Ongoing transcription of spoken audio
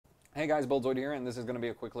Hey guys, Buildzoid here, and this is going to be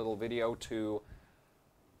a quick little video to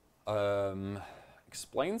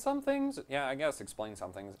explain some things. Yeah, I guess explain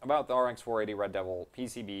some things about the RX 480 Red Devil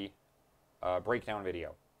PCB breakdown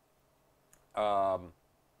video. Um,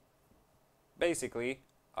 basically,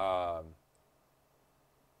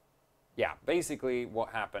 basically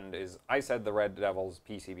what happened is I said the Red Devil's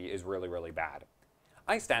PCB is really, really bad.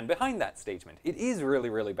 I stand behind that statement. It is really,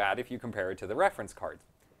 really bad if you compare it to the reference cards,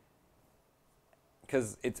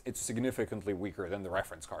 because it's significantly weaker than the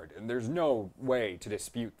reference card, and there's no way to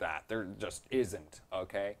dispute that. There just isn't.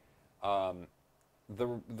 Okay, the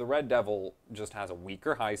Red Devil just has a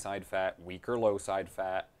weaker high side FET, weaker low side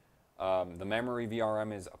FET. The memory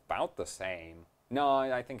VRM is about the same. No,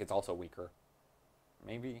 I think it's also weaker.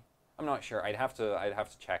 Maybe, I'm not sure. I'd have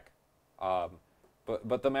to check.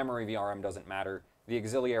 But the memory VRM doesn't matter. The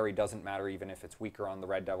auxiliary doesn't matter even if it's weaker on the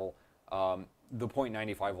Red Devil. The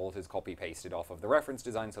 0.95 volt is copy pasted off of the reference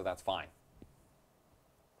design, so that's fine.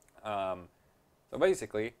 So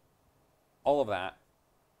basically, all of that,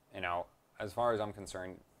 as far as I'm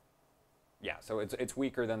concerned, yeah, so it's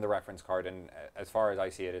weaker than the reference card, and as far as I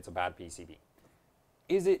see it, it's a bad PCB.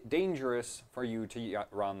 Is it dangerous for you to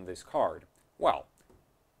run this card? Well,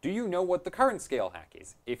 do you know what the current scale hack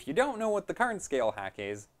is? If you don't know what the current scale hack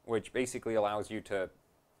is, which basically allows you to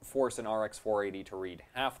force an RX 480 to read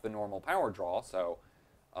half the normal power draw, so,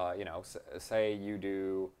 say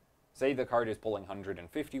the card is pulling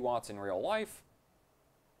 150 watts in real life,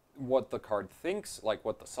 what the card thinks, like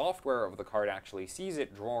what the software of the card actually sees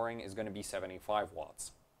it drawing, is going to be 75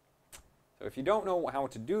 watts. So if you don't know how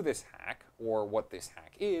to do this hack, or what this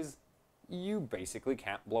hack is, you basically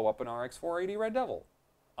can't blow up an RX 480 Red Devil.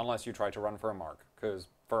 Unless you try to run Furmark, because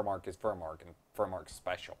Furmark is Furmark, and Furmark's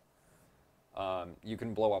special. You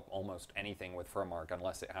can blow up almost anything with Furmark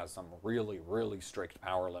unless it has some really, really strict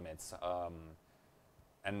power limits.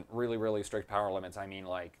 And really, really strict power limits, I mean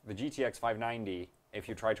like the GTX 590, if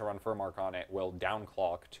you try to run Furmark on it, will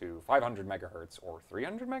downclock to 500 megahertz or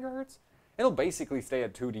 300 megahertz. It'll basically stay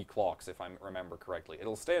at 2D clocks, if I remember correctly.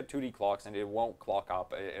 It'll stay at 2D clocks, and it won't clock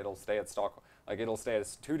up. It'll stay at stock, like it'll stay at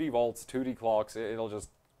 2D volts, 2D clocks. It'll just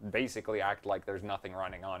basically act like there's nothing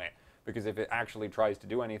running on it. Because if it actually tries to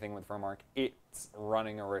do anything with Furmark, it's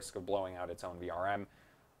running a risk of blowing out its own VRM.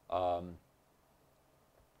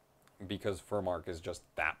 Because Furmark is just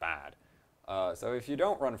that bad. So if you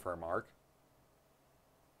don't run Furmark,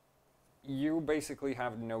 you basically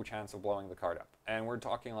have no chance of blowing the card up. And we're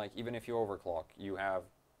talking like, even if you overclock, you have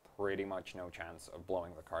pretty much no chance of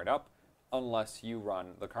blowing the card up unless you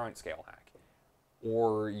run the current scale hack.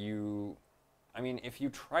 Or if you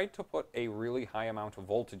tried to put a really high amount of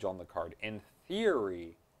voltage on the card, in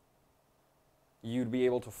theory, you'd be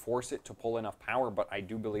able to force it to pull enough power, but I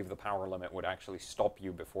do believe the power limit would actually stop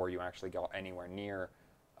you before you actually got anywhere near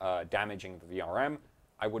damaging the VRM.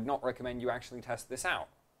 I would not recommend you actually test this out.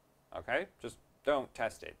 Okay? Just don't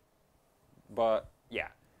test it. But,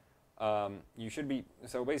 yeah. You should be,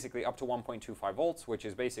 so basically up to 1.25 volts, which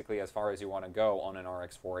is basically as far as you want to go on an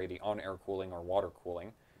RX 480 on air cooling or water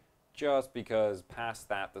cooling. Just because past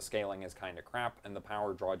that, the scaling is kind of crap, and the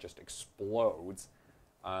power draw just explodes.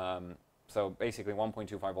 So basically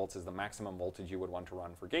 1.25 volts is the maximum voltage you would want to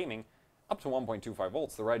run for gaming. Up to 1.25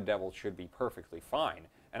 volts, the Red Devil should be perfectly fine.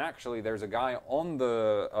 And actually, there's a guy on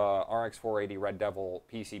the RX 480 Red Devil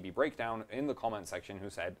PCB Breakdown in the comment section who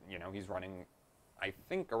said, he's running, I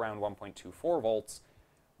think, around 1.24 volts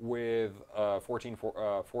with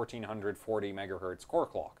 1440 megahertz core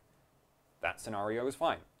clock. That scenario is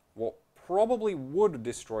fine. What probably would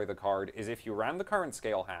destroy the card is if you ran the current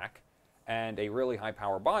scale hack and a really high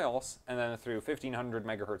power BIOS, and then threw 1500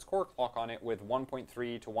 megahertz core clock on it with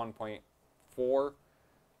 1.3 to 1.4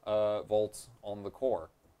 volts on the core.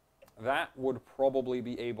 That would probably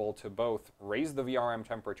be able to both raise the VRM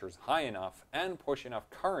temperatures high enough and push enough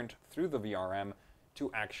current through the VRM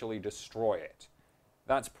to actually destroy it.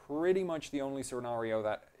 That's pretty much the only scenario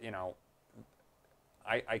that,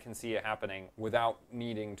 I can see it happening without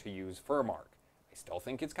needing to use Furmark. I still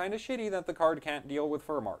think it's kind of shitty that the card can't deal with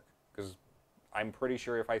Furmark, because I'm pretty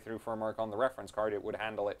sure if I threw Furmark on the reference card, it would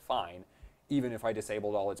handle it fine, even if I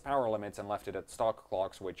disabled all its power limits and left it at stock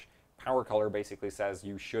clocks, which Power Color basically says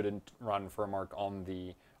you shouldn't run Furmark on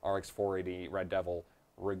the RX 480 Red Devil,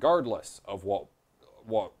 regardless of how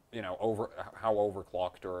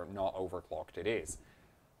overclocked or not overclocked it is.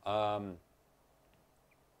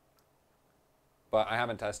 But I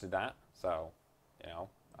haven't tested that, so,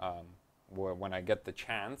 when I get the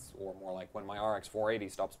chance, or more like when my RX 480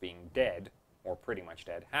 stops being dead, or pretty much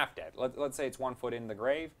dead, half dead, let's say it's 1 foot in the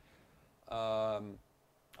grave,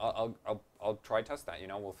 I'll try test that. You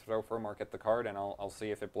know, we'll throw Furmark at the card, and I'll see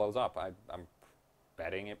if it blows up. I'm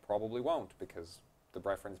betting it probably won't, because the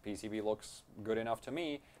reference PCB looks good enough to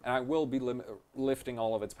me, and I will be lifting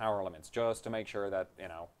all of its power limits just to make sure that, you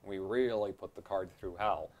know, we really put the card through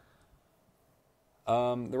hell.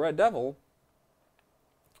 The Red Devil,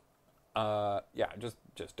 yeah,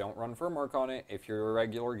 just don't run Furmark on it. If you're a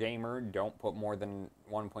regular gamer, don't put more than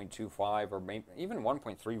 1.25 or maybe even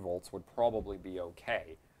 1.3 volts would probably be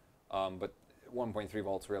okay. But 1.3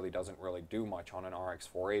 volts really doesn't really do much on an RX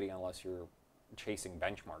 480 unless you're chasing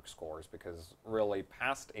benchmark scores, because really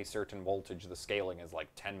past a certain voltage the scaling is like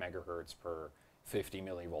 10 megahertz per 50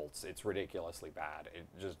 millivolts. It's ridiculously bad. It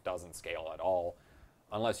just doesn't scale at all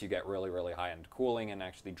unless you get really high-end cooling and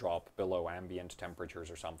actually drop below ambient temperatures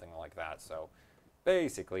or something like that. So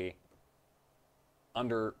basically,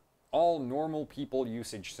 under all normal people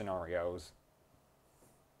usage scenarios,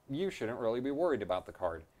 you shouldn't really be worried about the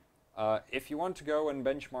card. If you want to go and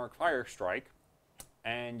benchmark Firestrike,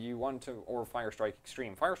 and you want to, or Firestrike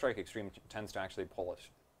Extreme. Firestrike Extreme tends to actually pull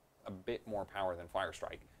a bit more power than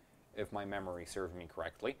Firestrike, if my memory serves me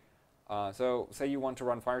correctly. So say you want to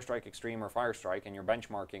run Firestrike Extreme or Firestrike, and you're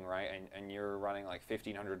benchmarking, right, and you're running like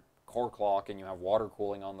 1500 core clock, and you have water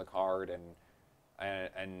cooling on the card,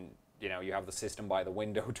 and you know, you have the system by the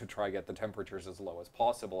window to try to get the temperatures as low as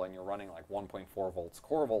possible, and you're running like 1.4 volts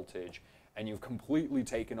core voltage, and you've completely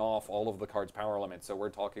taken off all of the card's power limits. So we're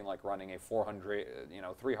talking like running a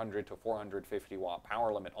 300 to 450 watt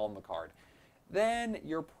power limit on the card. Then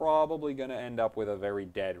you're probably going to end up with a very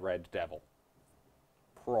dead Red Devil.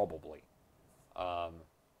 Probably.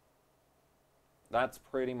 That's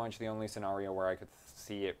pretty much the only scenario where I could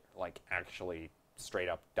see it like actually straight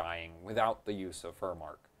up dying without the use of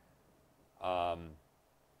Furmark.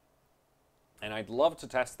 And I'd love to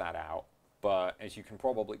test that out. But as you can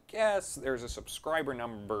probably guess, there's a subscriber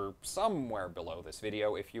number somewhere below this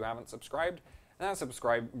video if you haven't subscribed. And that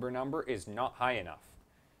subscriber number is not high enough.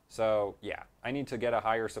 So yeah, I need to get a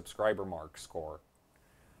higher subscriber mark score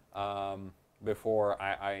before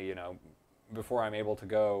before I'm able to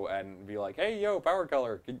go and be like, hey, yo, Power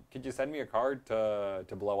Color, could you send me a card to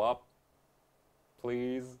blow up,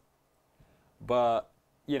 please? But,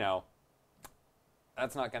 you know,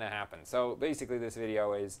 that's not going to happen. So basically this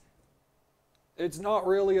video is, it's not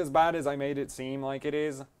really as bad as I made it seem like it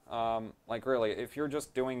is. Like really, if you're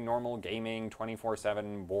just doing normal gaming,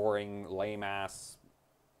 24/7, boring, lame-ass,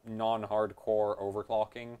 non-hardcore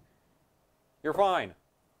overclocking, you're fine.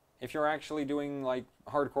 If you're actually doing like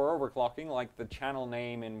hardcore overclocking, like the channel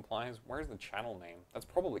name implies, where's the channel name? That's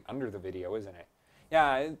probably under the video, isn't it?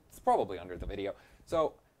 Yeah, it's probably under the video.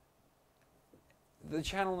 So the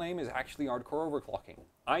channel name is actually hardcore overclocking.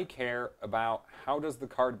 I care about how does the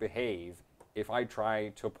card behave if I try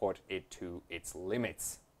to put it to its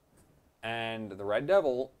limits. And the Red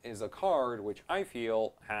Devil is a card which I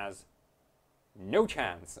feel has no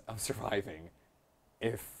chance of surviving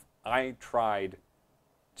if I tried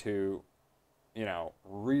to, you know,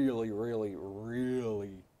 really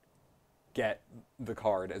get the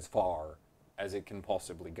card as far as it can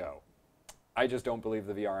possibly go. I just don't believe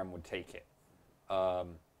the VRM would take it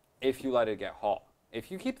if you let it get hot. If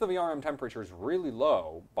you keep the VRM temperatures really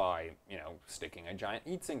low by, you know, sticking a giant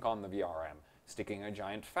heatsink on the VRM, sticking a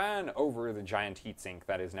giant fan over the giant heatsink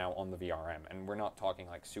that is now on the VRM, and we're not talking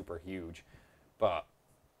like super huge, but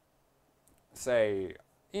say,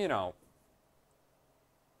 you know,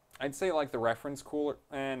 I'd say like the reference cooler,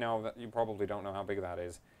 no, you probably don't know how big that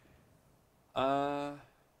is.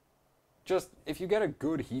 Just, if you get a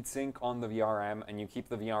good heatsink on the VRM and you keep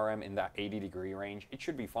the VRM in that 80-degree range, it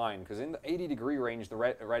should be fine, because in the 80-degree range, the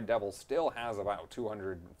Red Devil still has about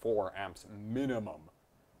 204 amps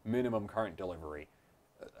minimum current delivery.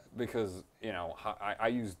 Because, you know,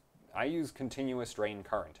 I use continuous drain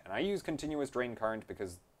current, and I use continuous drain current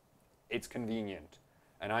because it's convenient,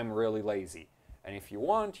 and I'm really lazy. And if you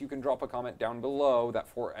want, you can drop a comment down below that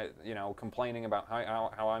you know, complaining about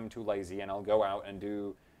how I'm too lazy, and I'll go out and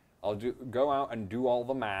do all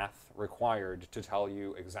the math required to tell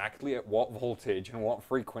you exactly at what voltage and what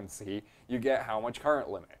frequency you get how much current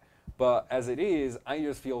limit. But as it is, I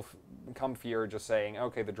just feel comfier just saying,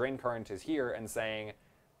 okay, the drain current is here, and saying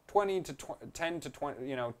 10 to 20,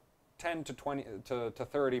 you know, 10 to 20 to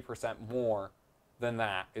 30% more than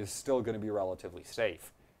that is still going to be relatively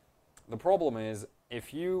safe. The problem is,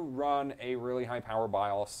 if you run a really high power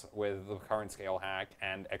BIOS with the current scale hack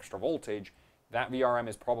and extra voltage, that VRM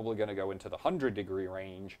is probably going to go into the 100-degree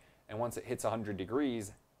range, and once it hits 100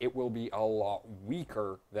 degrees, it will be a lot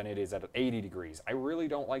weaker than it is at 80 degrees. I really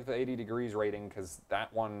don't like the 80 degrees rating, because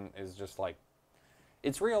that one is just like,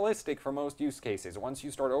 It's realistic for most use cases. Once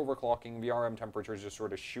you start overclocking, VRM temperatures just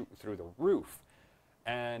sort of shoot through the roof.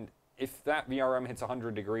 And if that VRM hits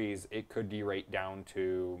 100 degrees, it could derate down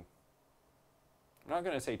to, I'm not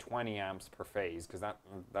going to say 20 amps per phase, because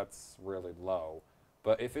that's really low.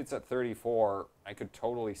 But if it's at 34, I could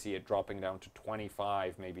totally see it dropping down to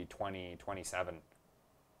 25, maybe 20, 27.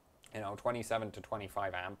 27 to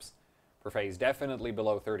 25 amps per phase. Definitely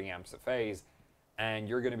below 30 amps a phase. And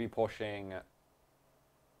you're going to be pushing,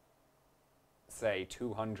 say,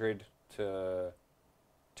 200 to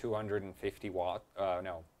 250 watt.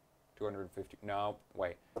 200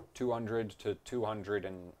 to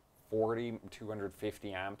 240,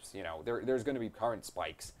 250 amps. There's going to be current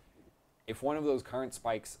spikes. If one of those current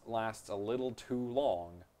spikes lasts a little too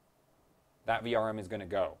long, that VRM is going to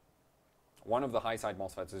go. One of the high side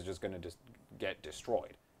MOSFETs is just going to just get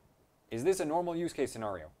destroyed. Is this a normal use case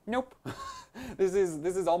scenario? Nope. This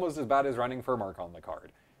is almost as bad as running Furmark on the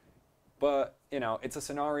card. But, it's a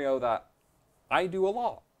scenario that I do a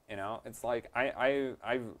lot. It's like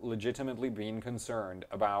I've legitimately been concerned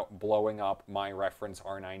about blowing up my reference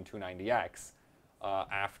R9 290X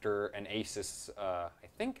after an ASUS, I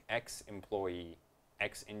think ex-employee,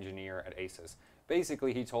 ex-engineer at ASUS.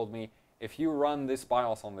 Basically, he told me, if you run this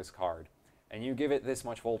BIOS on this card and you give it this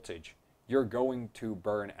much voltage, you're going to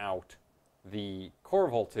burn out the core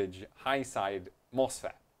voltage high side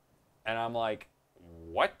MOSFET. And I'm like,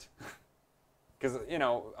 what? Because,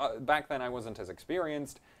 back then I wasn't as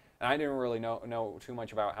experienced, and I didn't really know too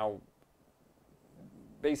much about how,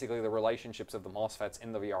 basically, the relationships of the MOSFETs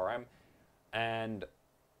in the VRM. And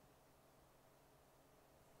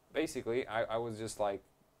basically, I was just like,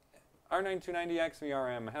 R9 290X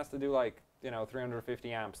VRM has to do like,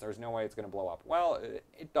 350 amps. There's no way it's going to blow up. Well,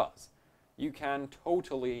 it does. You can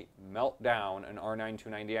totally melt down an R9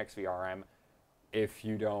 290X VRM if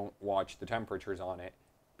you don't watch the temperatures on it,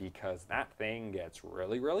 because that thing gets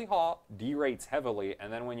really, really hot, derates heavily,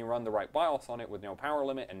 and then when you run the right BIOS on it with no power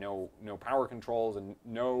limit and no power controls and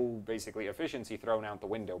no, basically, efficiency thrown out the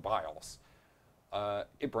window BIOS,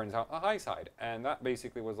 it burns out a high side. And that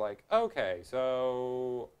basically was like, okay,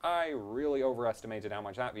 so I really overestimated how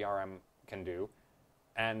much that VRM can do.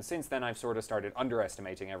 And since then, I've sort of started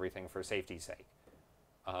underestimating everything for safety's sake.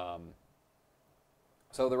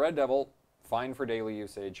 So the Red Devil, fine for daily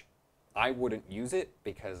usage. I wouldn't use it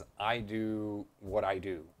because I do what I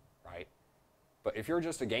do, right? But if you're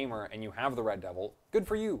just a gamer and you have the Red Devil, good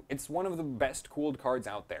for you. It's one of the best cooled cards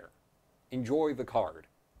out there. Enjoy the card.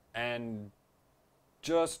 And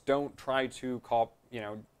just don't try to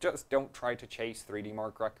just don't try to chase 3D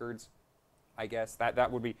Mark records. I guess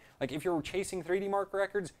that would be, like, if you're chasing 3D Mark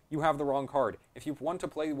records, you have the wrong card. If you want to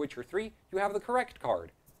play Witcher 3, you have the correct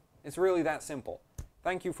card. It's really that simple.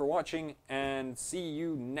 Thank you for watching, and see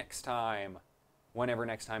you next time, whenever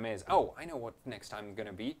next time is. Oh, I know what next time is going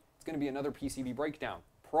to be. It's going to be another PCB breakdown.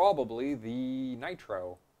 Probably the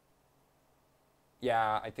Nitro.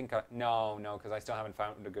 Yeah, I think, no, because I still haven't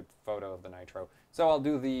found a good photo of the Nitro. So I'll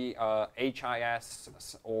do the HIS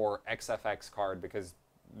or XFX card, because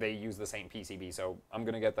they use the same PCB. So I'm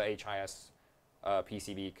going to get the HIS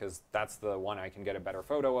PCB, because that's the one I can get a better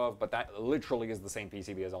photo of, but that literally is the same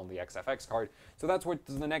PCB as on the XFX card. So that's what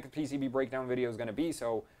the next PCB breakdown video is going to be.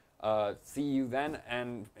 So see you then,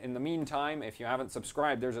 and in the meantime, if you haven't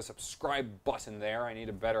subscribed, there's a subscribe button there. I need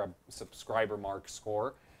a better subscriber mark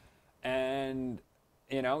score. And,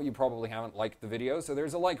 you probably haven't liked the video, so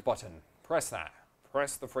there's a like button. Press that.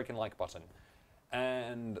 Press the freaking like button.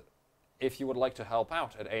 And if you would like to help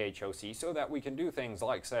out at AHOC so that we can do things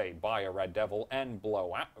like, say, buy a Red Devil and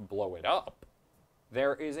blow it up,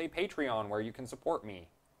 there is a Patreon where you can support me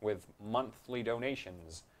with monthly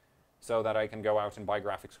donations so that I can go out and buy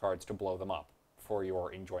graphics cards to blow them up for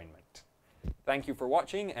your enjoyment. Thank you for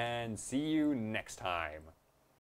watching, and see you next time.